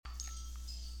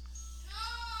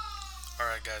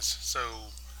Alright, guys. So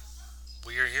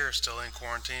we are here still in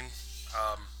quarantine.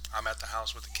 I'm at the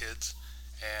house with the kids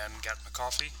and got my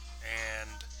coffee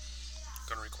and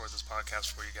gonna record this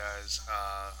podcast for you guys.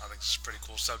 I think it's a pretty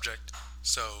cool subject.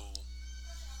 So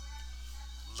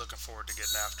looking forward to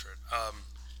getting after it.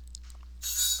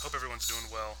 Hope everyone's doing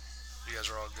well. You guys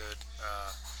are all good.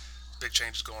 Big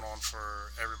changes going on for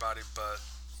everybody, but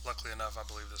luckily enough, I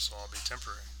believe this will all be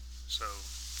temporary. So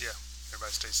yeah,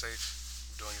 everybody stay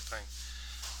safe. Doing your thing.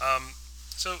 Um,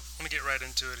 so I'm gonna get right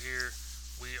into it here.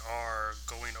 We are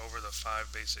going over the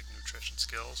five basic nutrition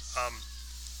skills.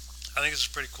 I think this is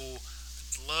pretty cool.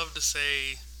 I'd love to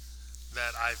say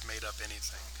that I've made up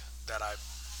anything that I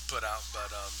put out, but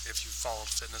if you followed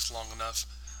fitness long enough,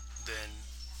 then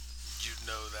you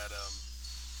know that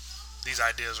these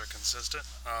ideas are consistent,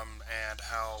 and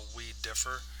how we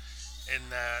differ in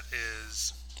that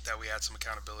is that we add some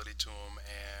accountability to them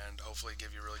and hopefully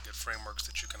give you really good frameworks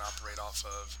that you can operate off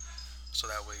of so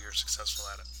that way you're successful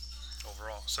at it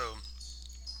overall. So,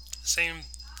 same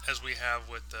as we have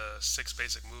with the six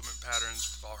basic movement patterns,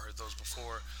 we've all heard those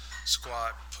before: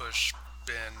 squat, push,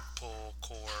 bend, pull,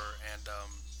 core, and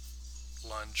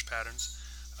lunge patterns.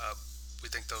 Uh, we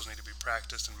think those need to be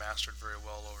practiced and mastered very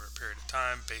well over a period of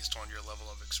time based on your level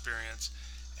of experience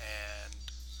and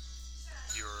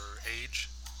your age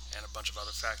and a bunch of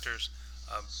other factors.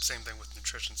 Same thing with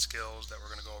nutrition skills that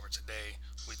we're going to go over today.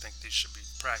 We think these should be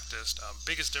practiced.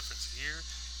 Biggest difference here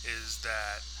is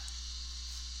that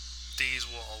these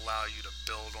will allow you to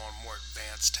build on more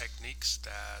advanced techniques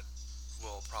that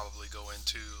we'll probably go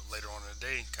into later on in the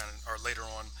day, kind of, or later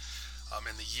on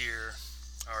in the year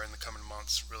or in the coming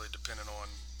months, really depending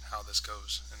on how this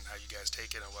goes and how you guys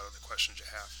take it and what other questions you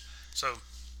have. So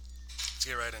let's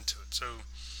get right into it. So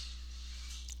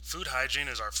food hygiene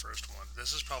is our first one.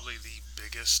 This is probably the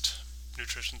biggest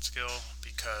nutrition skill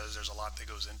because there's a lot that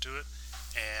goes into it.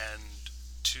 And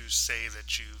to say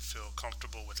that you feel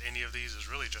comfortable with any of these is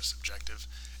really just subjective.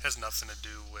 It has nothing to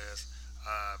do with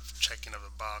checking of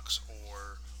the box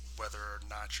or whether or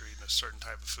not you're eating a certain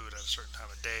type of food at a certain time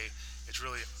of day. It's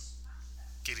really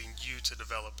getting you to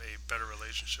develop a better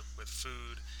relationship with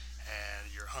food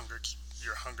and your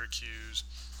hunger cues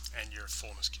and your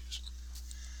fullness cues.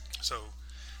 So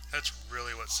that's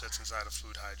really what sits inside of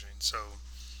food hygiene. So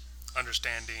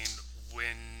understanding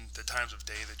when the times of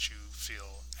day that you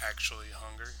feel actually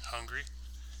hungry,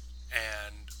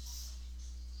 and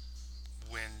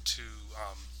when to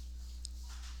um,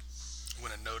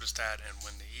 when to notice that and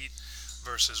when to eat,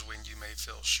 versus when you may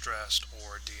feel stressed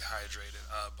or dehydrated.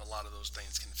 A lot of those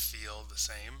things can feel the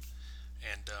same,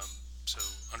 and so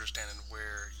understanding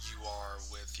where you are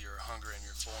with your hunger and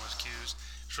your fullness cues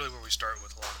is really where we start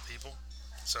with a lot of people.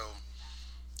 So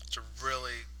it's a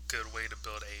really good way to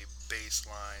build a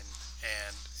baseline,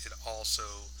 and it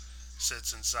also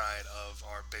sits inside of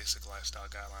our basic lifestyle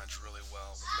guidelines really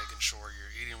well with making sure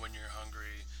you're eating when you're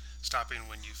hungry, stopping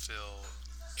when you feel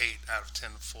 8 out of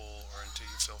 10 full or until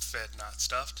you feel fed, not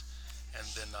stuffed, and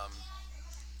then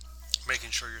making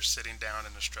sure you're sitting down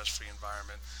in a stress free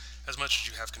environment as much as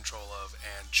you have control of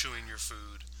and chewing your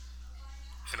food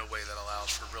in a way that allows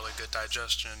for really good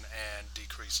digestion and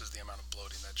decreases the amount of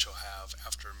bloating that you'll have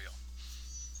after a meal.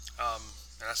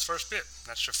 And that's the first bit.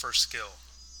 That's your first skill.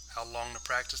 How long to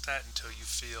practice that until you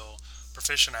feel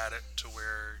proficient at it to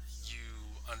where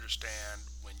you understand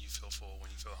when you feel full, when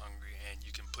you feel hungry, and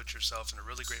you can put yourself in a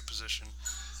really great position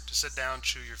to sit down,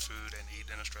 chew your food, and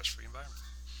eat in a stress-free environment.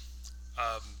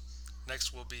 Um,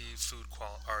 Next will be food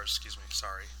quality, or excuse me,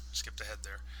 sorry, skipped ahead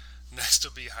there. Next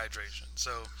will be hydration.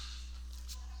 So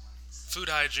food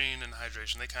hygiene and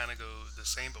hydration, they kind of go the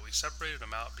same, but we separated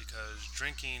them out because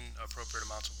drinking appropriate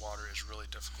amounts of water is really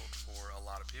difficult for a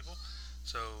lot of people.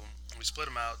 So we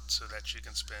split them out so that you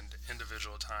can spend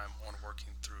individual time on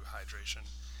working through hydration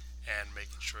and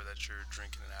making sure that you're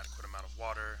drinking an adequate amount of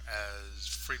water as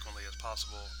frequently as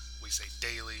possible. We say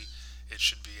daily. It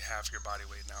should be half your body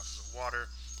weight in ounces of water.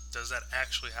 Does that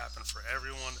actually happen for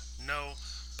everyone? No,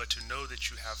 but to know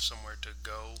that you have somewhere to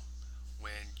go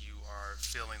when you are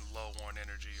feeling low on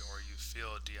energy or you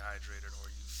feel dehydrated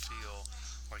or you feel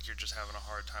like you're just having a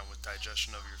hard time with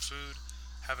digestion of your food,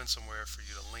 having somewhere for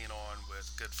you to lean on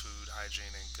with good food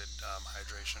hygiene and good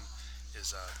hydration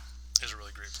is a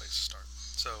really great place to start.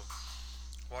 So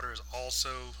water is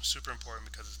also super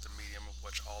important because it's the medium of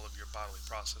which all of your bodily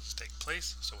processes take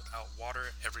place. So without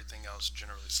water, everything else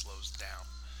generally slows down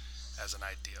as an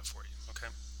idea for you. Okay.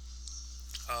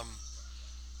 Um,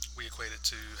 we equate it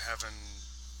to having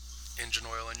engine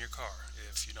oil in your car.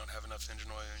 If you don't have enough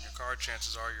engine oil in your car,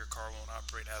 chances are your car won't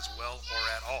operate as well or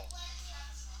at all.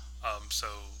 So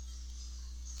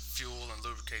fuel and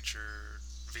lubricate your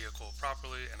vehicle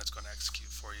properly, and it's going to execute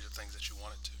for you the things that you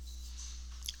want it to.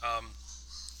 Um,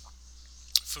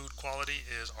 Food quality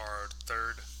is our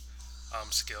third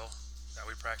skill that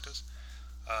we practice.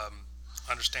 Um,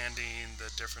 Understanding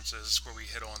the differences where we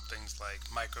hit on things like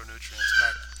micronutrients,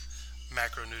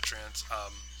 macronutrients,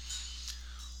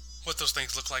 what those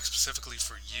things look like specifically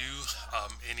for you,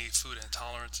 any food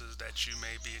intolerances that you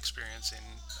may be experiencing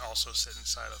also sit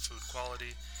inside of food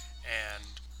quality,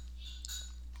 and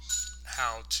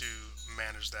how to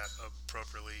manage that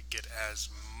appropriately. Get as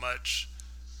much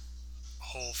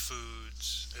whole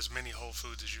foods, as many whole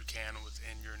foods as you can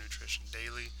within your nutrition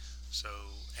daily, so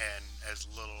and as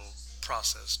little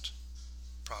processed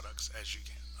products as you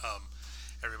can.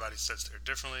 Everybody sits there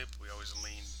differently, but we always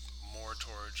lean more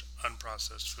towards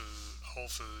unprocessed food, whole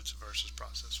foods versus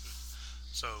processed food.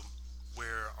 So,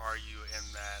 where are you in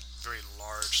that very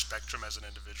large spectrum as an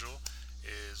individual?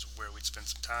 Is where we'd spend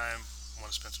some time,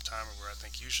 want to spend some time, or where I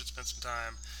think you should spend some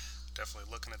time. Definitely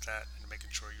looking at that and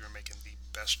making sure you're making the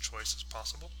best choices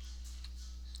possible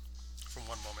from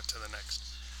one moment to the next,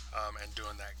 and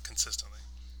doing that consistently.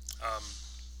 Um,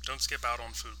 don't skip out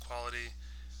on food quality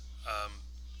um,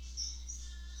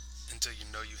 until you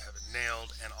know you have it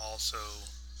nailed, and also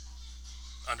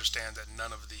understand that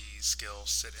none of these skills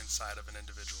sit inside of an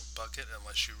individual bucket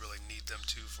unless you really need them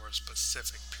to for a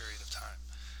specific period of time.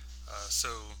 So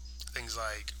things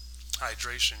like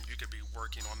hydration, you could be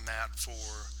working on that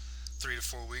for 3 to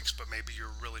 4 weeks, but maybe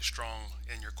you're really strong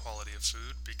in your quality of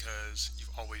food because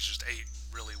you've always just ate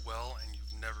really well and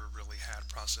you've never really had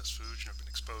processed foods, you've never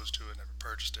been exposed to it, never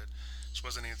purchased it. This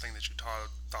wasn't anything that you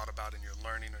thought about in your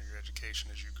learning or your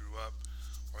education as you grew up,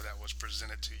 or that was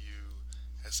presented to you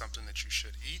as something that you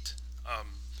should eat.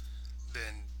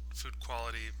 Then food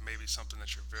quality may be something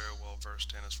that you're very well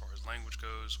versed in as far as language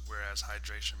goes, whereas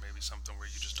hydration may be something where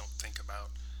you just don't think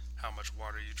about how much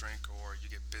water you drink, or you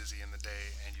get busy in the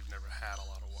day and you've never had a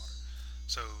lot of water.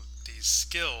 So these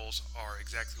skills are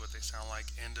exactly what they sound like,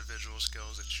 individual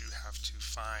skills that you have to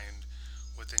find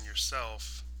within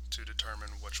yourself to determine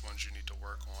which ones you need to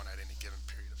work on at any given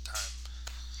period of time.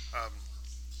 Um,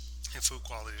 and food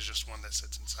quality is just one that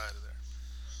sits inside of there.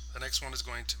 The next one is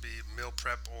going to be meal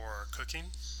prep or cooking.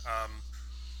 Um,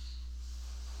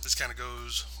 this kind of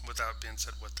goes without being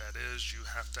said what that is. You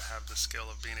have to have the skill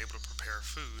of being able to prepare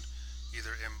food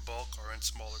either in bulk or in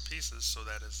smaller pieces so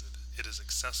that it is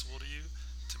accessible to you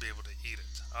to be able to eat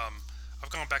it. I've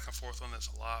gone back and forth on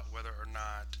this a lot, whether or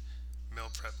not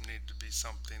meal prep needed to be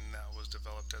something that was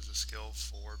developed as a skill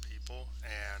for people,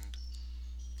 and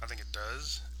I think it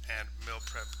does. And meal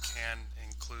prep can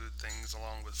include things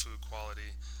along with food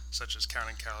quality, such as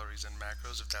counting calories and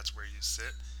macros, if that's where you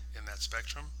sit in that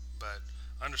spectrum. But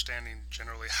understanding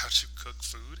generally how to cook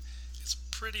food is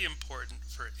pretty important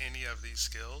for any of these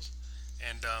skills.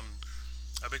 And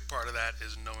a big part of that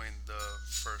is knowing the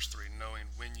first three, knowing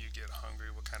when you get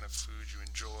hungry, what kind of food you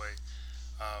enjoy,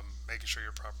 making sure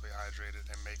you're properly hydrated,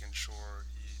 and making sure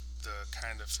the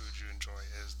kind of food you enjoy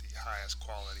is the highest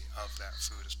quality of that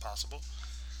food as possible.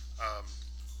 Um,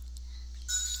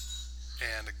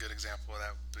 and a good example of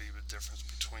that would be the difference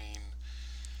between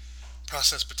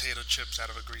processed potato chips out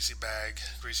of a greasy,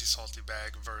 salty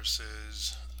bag,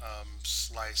 versus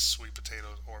sliced sweet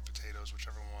potatoes or potatoes,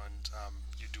 whichever ones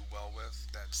you do well with,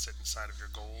 that sit inside of your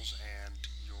goals and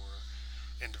your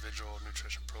individual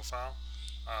nutrition profile.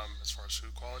 As far as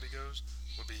food quality goes,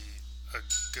 would be a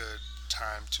good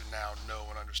time to now know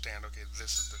and understand, okay,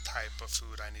 this is the type of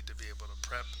food I need to be able to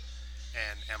prep,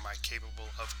 and am I capable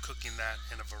of cooking that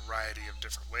in a variety of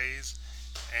different ways?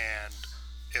 And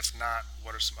if not,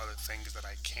 what are some other things that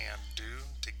I can do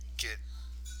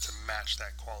to match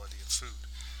that quality of food?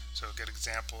 So a good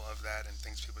example of that and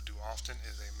things people do often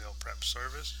is a meal prep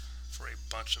service for a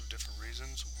bunch of different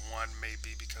reasons. One may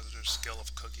be because their skill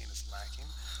of cooking is lacking,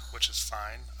 which is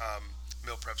fine.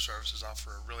 Meal prep services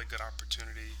offer a really good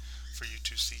opportunity for you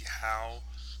to see how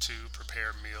to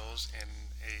prepare meals in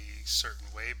a certain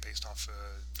way based off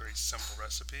a very simple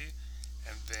recipe,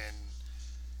 and then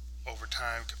over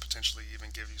time could potentially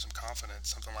even give you some confidence.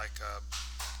 Something like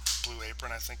Blue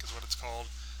Apron, I think is what it's called.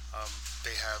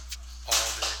 They have all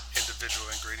the individual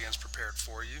ingredients prepared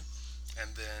for you, and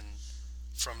then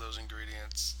from those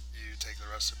ingredients you take the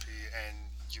recipe and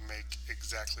you make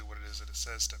exactly what it is that it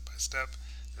says step by step.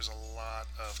 There's a lot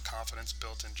of confidence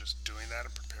built in just doing that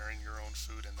and preparing your own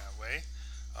food in that way.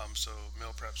 So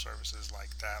meal prep services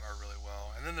like that are really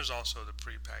well. And then there's also the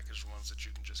pre-packaged ones that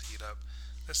you can just heat up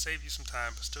that save you some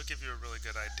time but still give you a really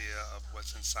good idea of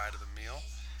what's inside of the meal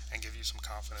and give you some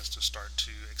confidence to start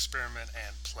to experiment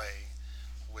and play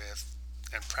with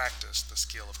and practice the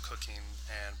skill of cooking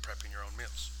and prepping your own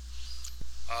meals.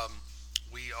 Um,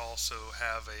 we also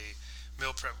have a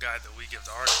meal prep guide that we give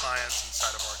to our clients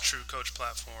inside of our True Coach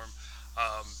platform,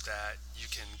 that you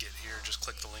can get here. Just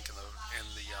click the link in the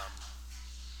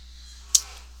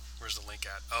where's the link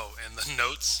at? Oh, in the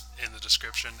notes in the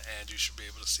description, and you should be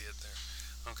able to see it there.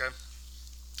 Okay.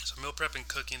 So meal prep and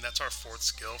cooking, that's our fourth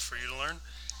skill for you to learn.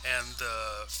 And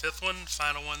the fifth one,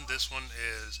 final one, this one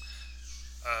is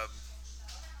uh,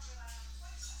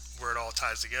 where it all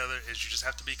ties together, is you just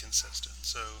have to be consistent.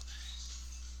 So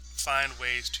find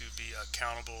ways to be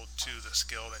accountable to the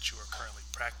skill that you are currently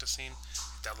practicing.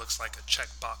 That looks like a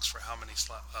checkbox for how many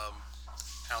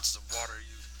ounces of water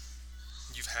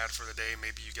you've had for the day.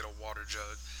 Maybe you get a water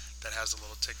jug that has the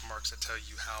little tick marks that tell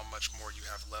you how much more you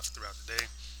have left throughout the day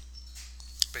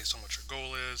based on what your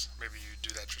goal is. Maybe you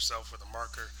do that yourself with a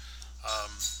marker.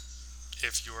 Um,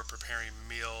 if you're preparing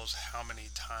meals, how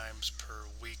many times per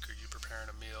week are you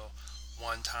preparing a meal?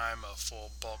 One time, a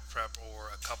full bulk prep,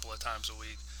 or a couple of times a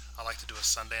week? I like to do a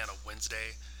Sunday and a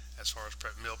Wednesday as far as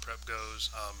meal prep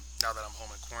goes. Now that I'm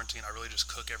home in quarantine, I really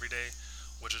just cook every day,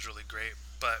 which is really great.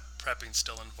 But prepping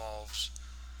still involves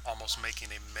almost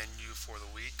making a menu for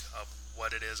the week of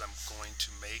what it is I'm going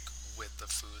to make with the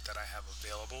food that I have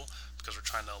available, because we're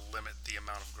trying to limit the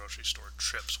amount of grocery store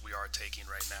trips we are taking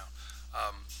right now.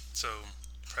 So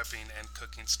prepping and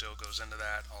cooking still goes into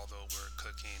that, although we're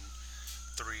cooking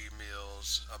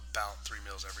about 3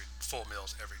 meals every full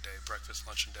meals every day. Breakfast,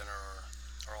 lunch, and dinner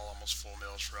are all almost full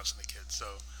meals for us and the kids.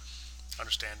 So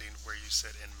understanding where you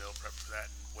sit in meal prep for that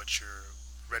and what you're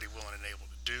ready, willing, and able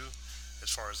to do as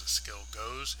far as the skill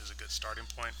goes is a good starting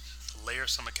point. Layer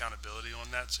some accountability on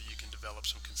that so you can develop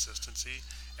some consistency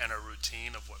and a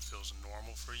routine of what feels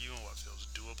normal for you and what feels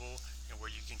doable and where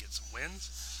you can get some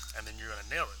wins, and then you're going to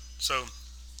nail it. So,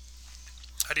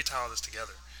 how do you tie all this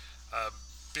together?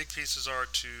 Big pieces are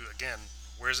to, again,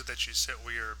 where is it that you sit?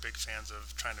 We are big fans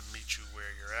of trying to meet you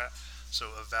where you're at.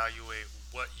 So, evaluate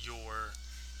what your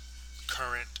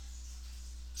current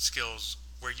skills,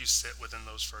 where you sit within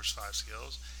those first 5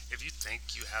 skills. If you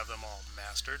think you have them all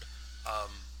mastered, I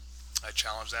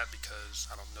challenge that because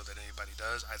I don't know that anybody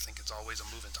does. I think it's always a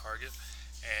moving target,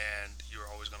 and you're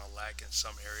always going to lack in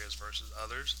some areas versus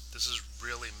others. This is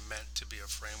really meant to be a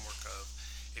framework of,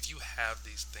 if you have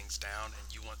these things down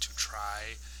and you want to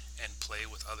try and play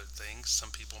with other things. Some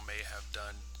of you may have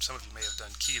done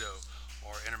keto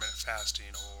or intermittent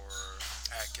fasting or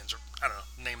Atkins, or I don't know,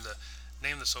 name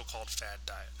the so-called fad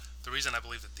diet. The reason I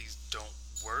believe that these don't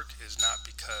work is not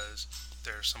because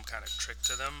there's some kind of trick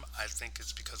to them. I think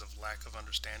it's because of lack of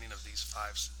understanding and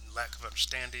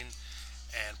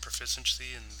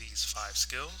proficiency in these 5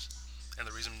 skills. And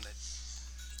the reason that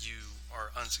you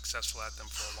are unsuccessful at them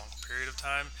for a long period of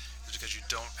time is because you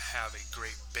don't have a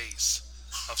great base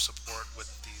of support with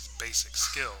these basic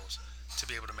skills to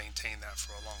be able to maintain that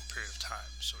for a long period of time.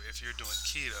 So if you're doing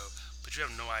keto, but you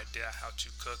have no idea how to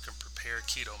cook and prepare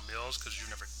keto meals because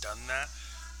you've never done that,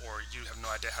 or you have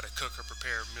no idea how to cook or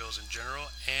prepare meals in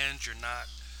general, and you're not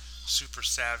super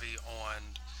savvy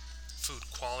on food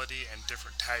quality and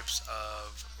different types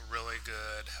of really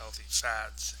good healthy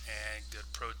fats and good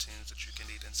proteins that you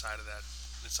can eat inside of that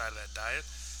diet,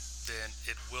 then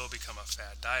it will become a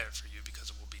fad diet for you because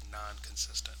it will be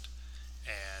non-consistent,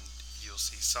 and you'll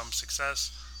see some success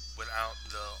without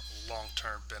the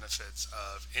long-term benefits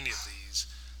of any of these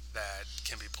that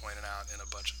can be pointed out in a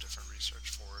bunch of different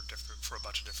research for a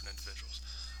bunch of different individuals.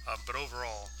 But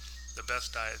overall, the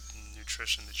best diet and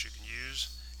nutrition that you can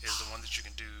use is the one that you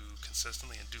can do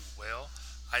consistently and do well.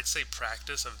 I'd say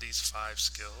practice of these 5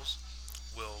 skills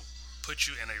will put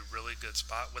you in a really good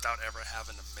spot without ever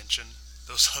having to mention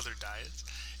those other diets,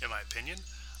 in my opinion.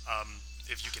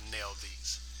 If you can nail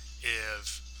these.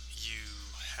 If you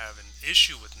have an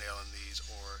issue with nailing these,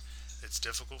 or it's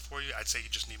difficult for you, I'd say you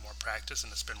just need more practice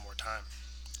and to spend more time.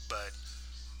 But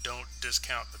don't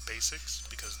discount the basics,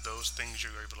 because those things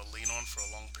you're able to lean on for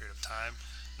a long period of time,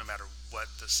 no matter what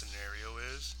the scenario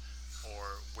is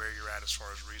or where you're at as far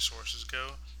as resources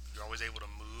go. You're always able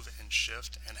to move and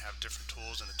shift and have different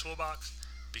tools in the toolbox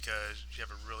because you have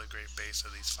a really great base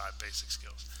of these 5 basic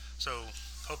skills. So,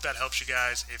 hope that helps you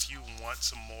guys. If you want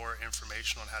some more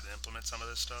information on how to implement some of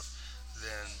this stuff,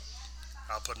 then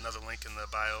I'll put another link in the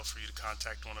bio for you to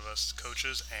contact one of us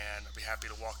coaches, and I'll be happy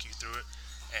to walk you through it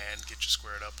and get you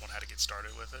squared up on how to get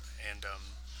started with it. And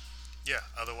yeah,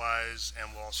 otherwise, and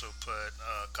we'll also put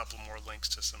a couple more links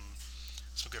to some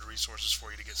good resources for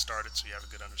you to get started so you have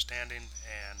a good understanding.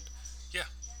 And yeah,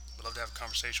 we'd love to have a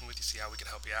conversation with you, see how we can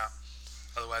help you out.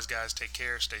 Otherwise, guys, take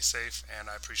care, stay safe, and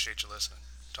I appreciate you listening.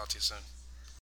 Talk to you soon.